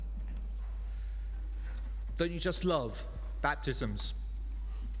Don't you just love baptisms?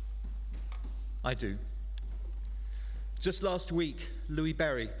 I do. Just last week, Louis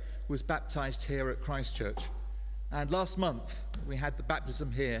Berry was baptised here at Christchurch, and last month we had the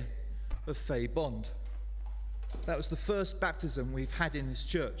baptism here of Faye Bond. That was the first baptism we've had in this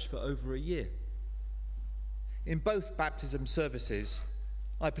church for over a year. In both baptism services,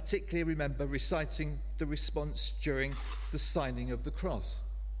 I particularly remember reciting the response during the signing of the cross.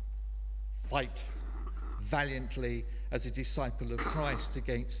 Fight valiantly as a disciple of Christ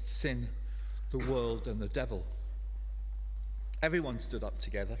against sin, the world, and the devil. Everyone stood up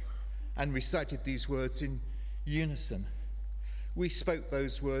together and recited these words in unison. We spoke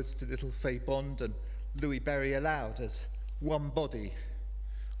those words to little Faye Bond and Louis Berry aloud as one body,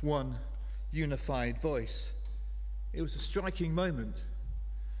 one unified voice. It was a striking moment,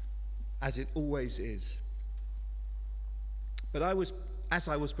 as it always is. But as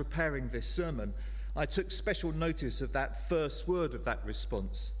I was preparing this sermon, I took special notice of that first word of that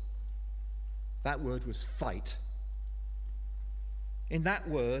response. That word was fight. In that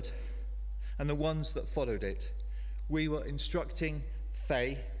word, and the ones that followed it, we were instructing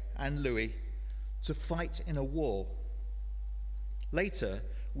Faye and Louis to fight in a war. Later,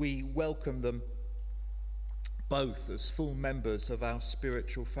 we welcomed them both as full members of our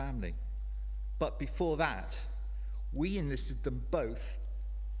spiritual family. But before that, we enlisted them both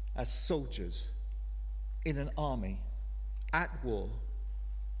as soldiers in an army at war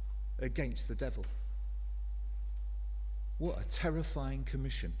against the devil. What a terrifying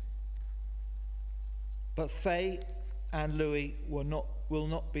commission. But Faye and Louis will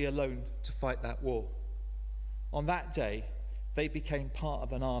not be alone to fight that war. On that day, they became part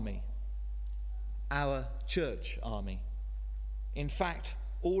of an army, our church army. In fact,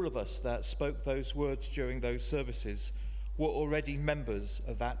 all of us that spoke those words during those services were already members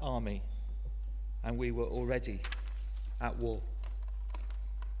of that army, and we were already at war.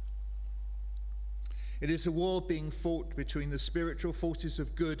 It is a war being fought between the spiritual forces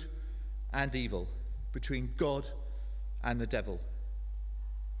of good and evil, between God and the devil.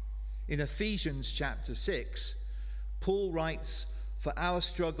 In Ephesians chapter 6, Paul writes, "For our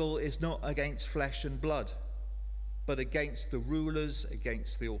struggle is not against flesh and blood, but against the rulers,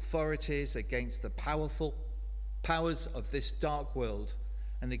 against the authorities, against the powerful powers of this dark world,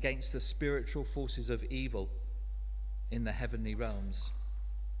 and against the spiritual forces of evil in the heavenly realms."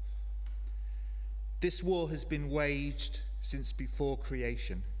 This war has been waged since before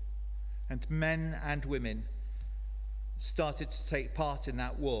creation, and men and women started to take part in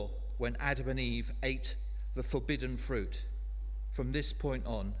that war when Adam and Eve ate the forbidden fruit. From this point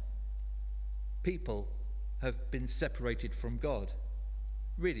on, people have been separated from God,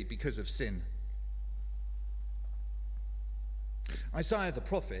 really because of sin. Isaiah the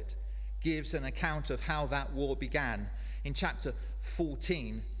prophet gives an account of how that war began. In chapter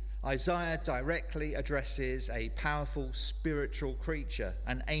 14, Isaiah directly addresses a powerful spiritual creature,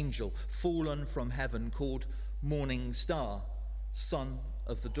 an angel fallen from heaven called Morning Star, son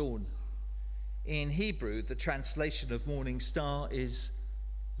of the dawn. In Hebrew, the translation of Morning Star is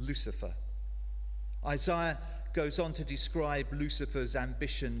Lucifer. Isaiah goes on to describe Lucifer's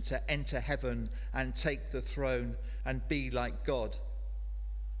ambition to enter heaven and take the throne and be like God.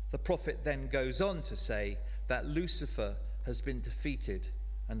 The prophet then goes on to say that Lucifer has been defeated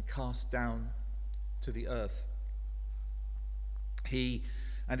and cast down to the earth. He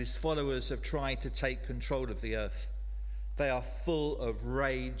and his followers have tried to take control of the earth. They are full of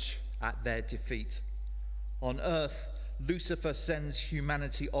rage at their defeat. On earth, Lucifer sends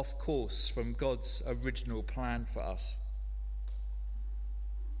humanity off course from God's original plan for us.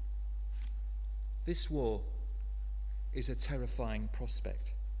 This war is a terrifying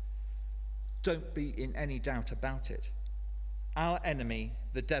prospect. Don't be in any doubt about it. Our enemy,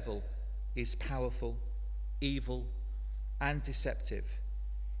 the devil, is powerful, evil, and deceptive.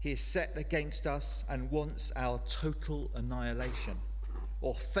 He is set against us and wants our total annihilation.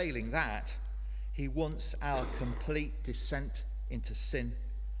 Or failing that, he wants our complete descent into sin,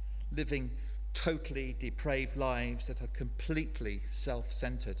 living totally depraved lives that are completely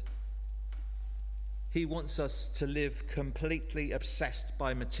self-centered. He wants us to live completely obsessed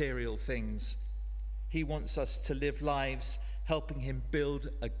by material things. He wants us to live lives helping him build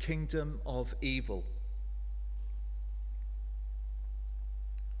a kingdom of evil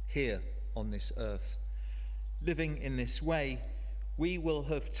here on this earth. Living in this way, we will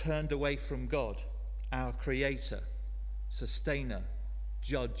have turned away from God, our Creator, Sustainer,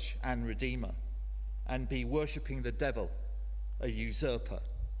 Judge, and Redeemer, and be worshipping the devil, a usurper,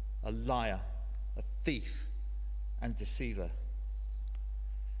 a liar, a thief, and deceiver.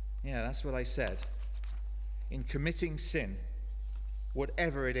 Yeah, that's what I said. in committing sin,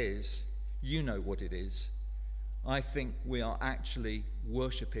 whatever it is, you know what it is, I think we are actually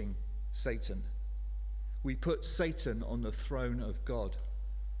worshipping Satan. We put Satan on the throne of God.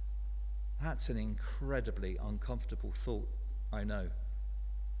 That's an incredibly uncomfortable thought, I know.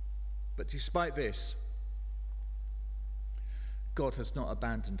 But despite this, God has not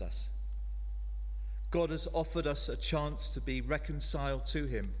abandoned us. God has offered us a chance to be reconciled to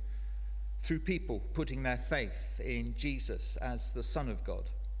him through people putting their faith in Jesus as the Son of God.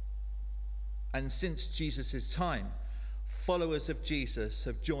 And since Jesus' time, followers of Jesus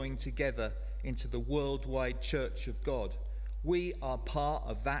have joined together into the worldwide Church of God. We are part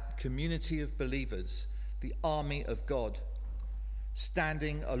of that community of believers, the army of God,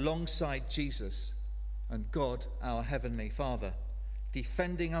 standing alongside Jesus and God, our Heavenly Father,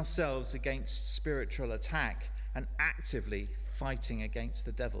 defending ourselves against spiritual attack and actively fighting against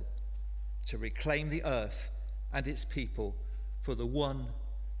the devil to reclaim the earth and its people for the one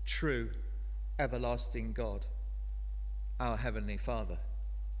true everlasting God, our Heavenly Father.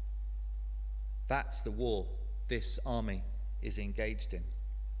 That's the war this army is engaged in.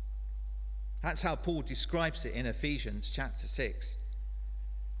 That's how Paul describes it in Ephesians chapter 6.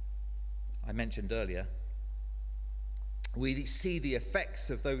 I mentioned earlier, we see the effects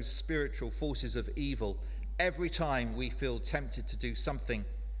of those spiritual forces of evil every time we feel tempted to do something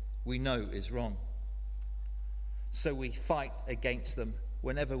we know is wrong. So we fight against them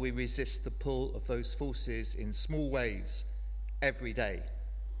whenever we resist the pull of those forces in small ways every day.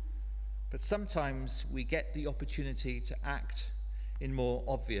 But sometimes we get the opportunity to act in more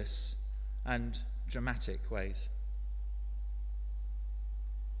obvious and dramatic ways.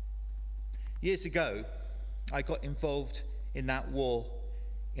 Years ago, I got involved in that war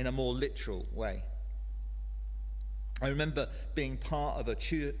in a more literal way. I remember being part of a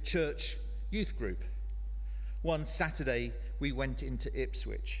church youth group. One Saturday, we went into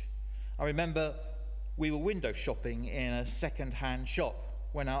Ipswich. I remember we were window shopping in a second-hand shop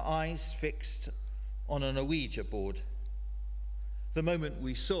when our eyes fixed on an Ouija board. The moment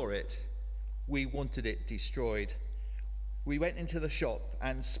we saw it, we wanted it destroyed. We went into the shop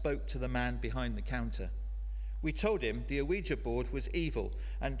and spoke to the man behind the counter. We told him the Ouija board was evil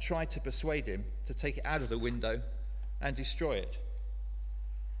and tried to persuade him to take it out of the window and destroy it.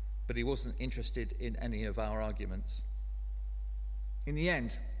 But he wasn't interested in any of our arguments. In the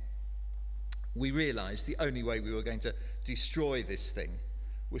end, we realized the only way we were going to destroy this thing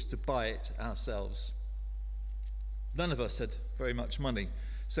was to buy it ourselves. None of us had very much money,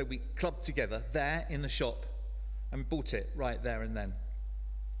 so we clubbed together there in the shop and bought it right there and then.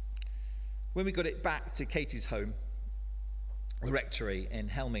 When we got it back to Katie's home, the rectory in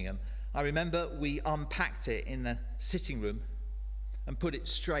Helmingham, I remember we unpacked it in the sitting room and put it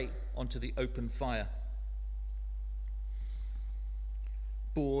straight onto the open fire.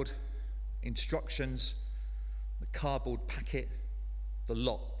 Board, instructions, the cardboard packet, the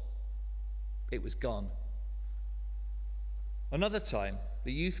lot. It was gone. Another time,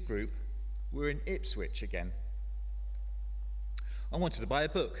 the youth group were in Ipswich again. I wanted to buy a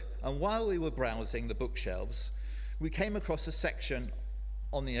book, and while we were browsing the bookshelves, we came across a section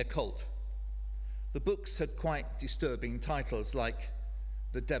on the occult. The books had quite disturbing titles like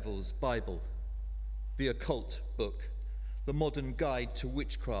The Devil's Bible, The Occult Book, The Modern Guide to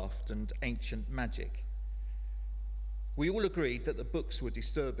Witchcraft and Ancient Magic. We all agreed that the books were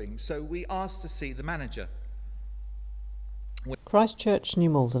disturbing, so we asked to see the manager. Christchurch, New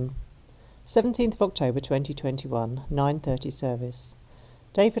Malden, 17th of October 2021, 9:30 service.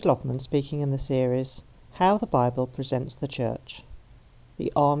 David Loffman speaking in the series How the Bible Presents the Church,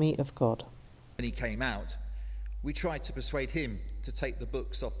 the Army of God. When he came out, we tried to persuade him to take the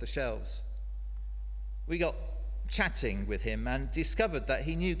books off the shelves. We got chatting with him and discovered that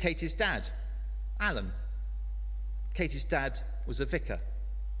he knew Katie's dad, Alan. Katie's dad was a vicar.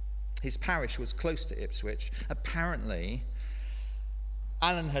 His parish was close to Ipswich. Apparently,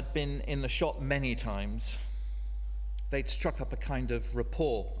 Alan had been in the shop many times. They'd struck up a kind of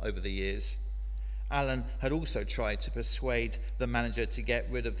rapport over the years. Alan had also tried to persuade the manager to get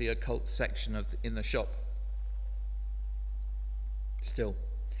rid of the occult section in the shop. Still,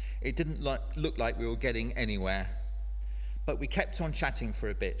 it didn't look like we were getting anywhere. But we kept on chatting for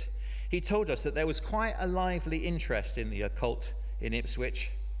a bit. He told us that there was quite a lively interest in the occult in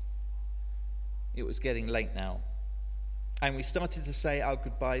Ipswich. It was getting late now, and we started to say our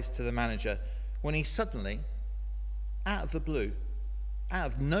goodbyes to the manager when he suddenly, out of the blue, out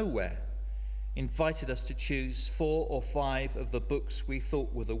of nowhere, invited us to choose 4 or 5 of the books we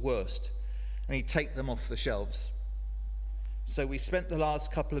thought were the worst, and he'd take them off the shelves. So we spent the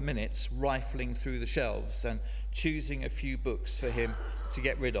last couple of minutes rifling through the shelves and choosing a few books for him to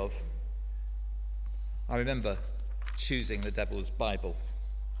get rid of. I remember choosing the Devil's Bible.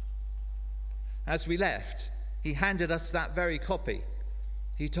 As we left, he handed us that very copy.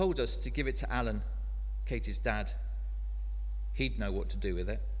 He told us to give it to Alan, Katie's dad. He'd know what to do with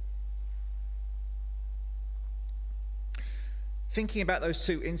it. Thinking about those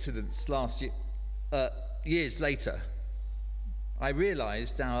two incidents years later, I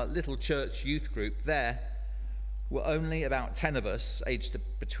realised our little church youth group there were only about 10 of us, aged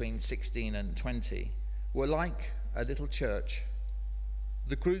between 16 and 20, were like a little church.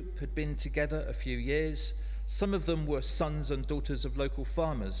 The group had been together a few years. Some of them were sons and daughters of local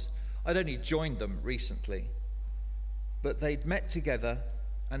farmers. I'd only joined them recently. But they'd met together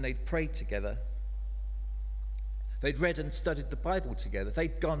and they'd prayed together. They'd read and studied the Bible together.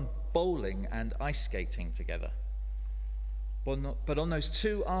 They'd gone bowling and ice skating together. But on those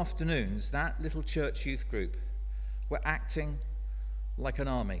 2 afternoons, that little church youth group were acting like an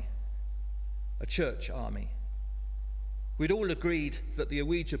army, a church army. We'd all agreed that the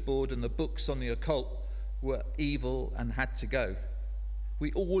Ouija board and the books on the occult were evil and had to go.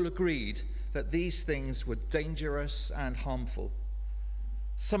 We all agreed that these things were dangerous and harmful.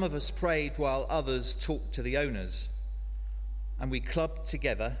 Some of us prayed while others talked to the owners, and we clubbed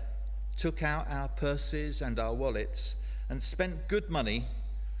together, took out our purses and our wallets, and spent good money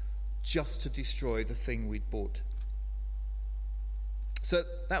just to destroy the thing we'd bought. So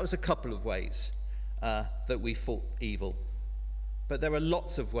that was a couple of ways that we fought evil. But there are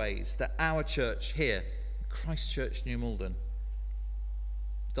lots of ways that our church here, Christ Church New Malden,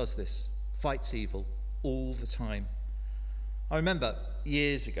 does this, fights evil all the time. I remember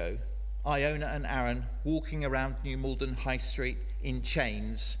years ago, Iona and Aaron walking around New Malden High Street in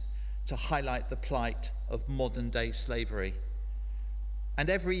chains to highlight the plight of modern day slavery. And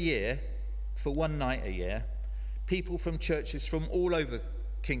every year, for one night a year, people from churches from all over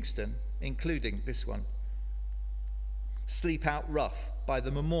Kingston, including this one, sleep out rough by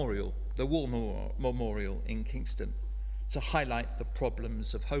the war memorial in Kingston to highlight the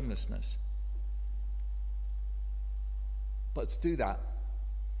problems of homelessness. But to do that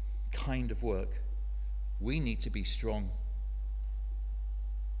kind of work, we need to be strong.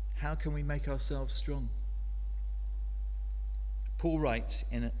 How can we make ourselves strong? Paul writes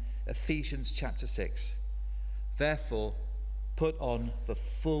in Ephesians chapter 6, "Therefore, put on the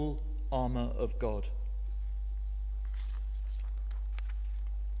full armour of God."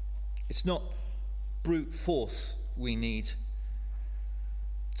 It's not brute force we need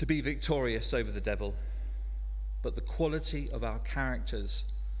to be victorious over the devil, but the quality of our characters,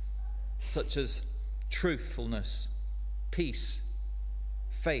 such as truthfulness, peace,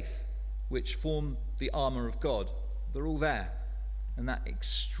 faith, which form the armour of God. They're all there in that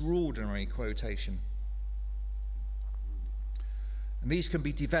extraordinary quotation. And these can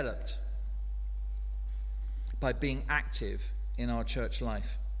be developed by being active in our church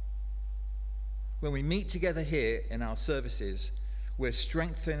life. When we meet together here in our services, we're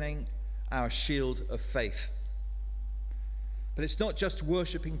strengthening our shield of faith. But it's not just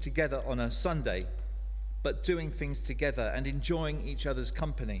worshipping together on a Sunday, but doing things together and enjoying each other's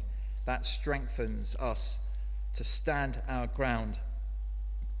company that strengthens us to stand our ground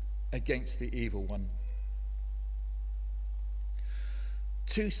against the evil one.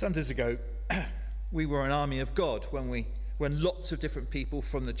 2 Sundays ago, we were an army of God when lots of different people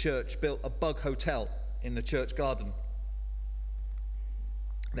from the church built a bug hotel in the church garden.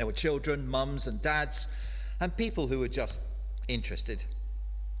 There were children, mums and dads, and people who were just interested.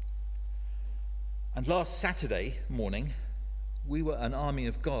 And last Saturday morning, we were an army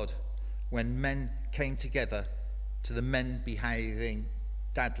of God when men came together to the Men Behaving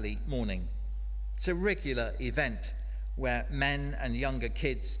Dadly morning. It's a regular event where men and younger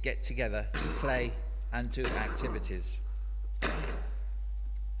kids get together to play and do activities.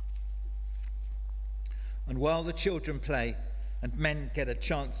 And while the children play and men get a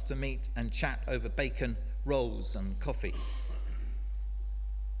chance to meet and chat over bacon, rolls and coffee.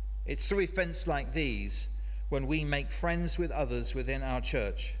 It's through events like these, when we make friends with others within our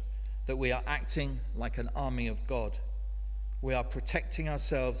church, that we are acting like an army of God. We are protecting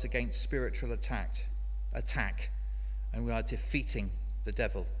ourselves against spiritual attack, and we are defeating the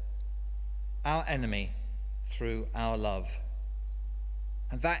devil, our enemy, through our love.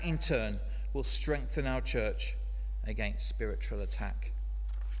 And that in turn will strengthen our church against spiritual attack.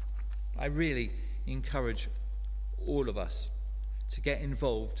 I really encourage all of us to get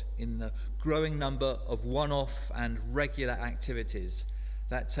involved in the growing number of one-off and regular activities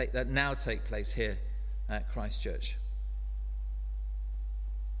that now take place here at Christ Church.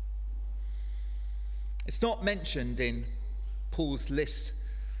 It's not mentioned in Paul's list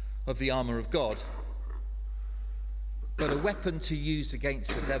of the armour of God, but a weapon to use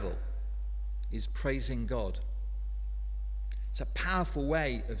against the devil is praising God. It's a powerful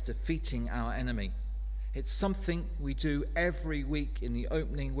way of defeating our enemy. It's something we do every week in the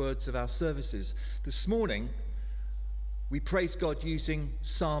opening words of our services. This morning, we praise God using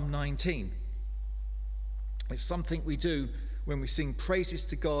Psalm 19. It's something we do when we sing praises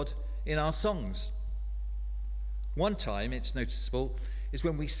to God in our songs. One time, it's noticeable, is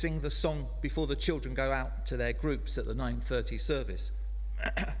when we sing the song before the children go out to their groups at the 9:30 service.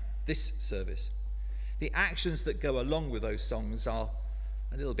 This service. The actions that go along with those songs are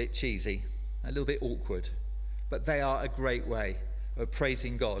a little bit cheesy, a little bit awkward, but they are a great way of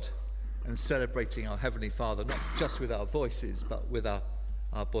praising God and celebrating our Heavenly Father, not just with our voices, but with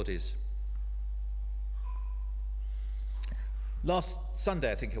our bodies. Last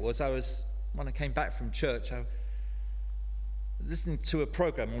Sunday, I think it was, when I came back from church, I was listening to a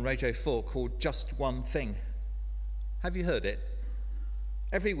programme on Radio 4 called Just One Thing. Have you heard it?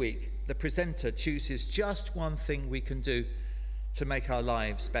 Every week, the presenter chooses just one thing we can do to make our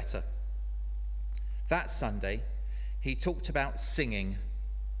lives better. That Sunday, he talked about singing.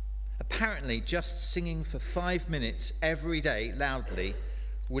 Apparently, just singing for 5 minutes every day loudly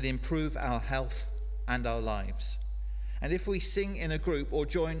would improve our health and our lives. And if we sing in a group or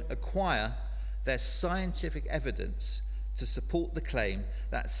join a choir, there's scientific evidence to support the claim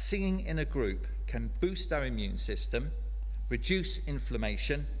that singing in a group can boost our immune system, reduce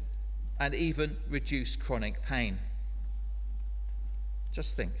inflammation, and even reduce chronic pain.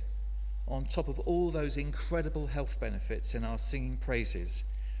 Just think, on top of all those incredible health benefits in our singing praises,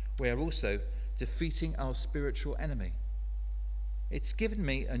 we are also defeating our spiritual enemy. It's given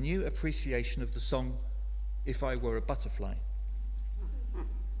me a new appreciation of the song, If I Were a Butterfly.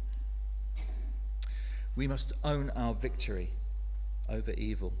 We must own our victory over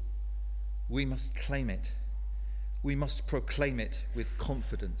evil. We must claim it. We must proclaim it with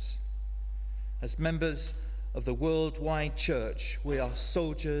confidence. As members of the worldwide church, we are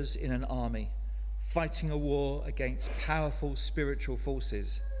soldiers in an army, fighting a war against powerful spiritual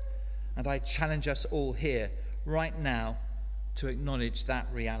forces. And I challenge us all here, right now, to acknowledge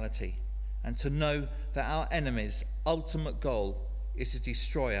that reality and to know that our enemy's ultimate goal is to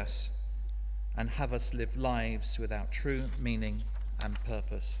destroy us and have us live lives without true meaning and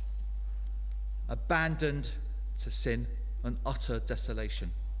purpose, abandoned to sin and utter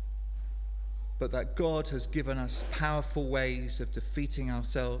desolation. But that God has given us powerful ways of defending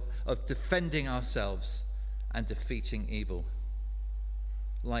ourselves and defeating evil,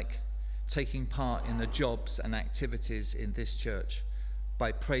 like taking part in the jobs and activities in this church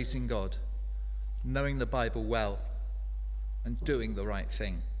by praising God, knowing the Bible well, and doing the right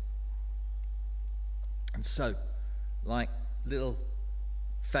thing. And so, like little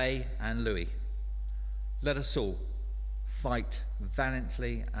Faye and Louis, let us all fight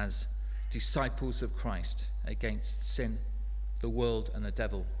valiantly as disciples of Christ against sin, the world, and the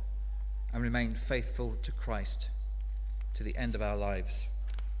devil, and remain faithful to Christ to the end of our lives.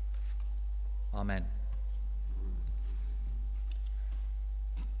 Amen.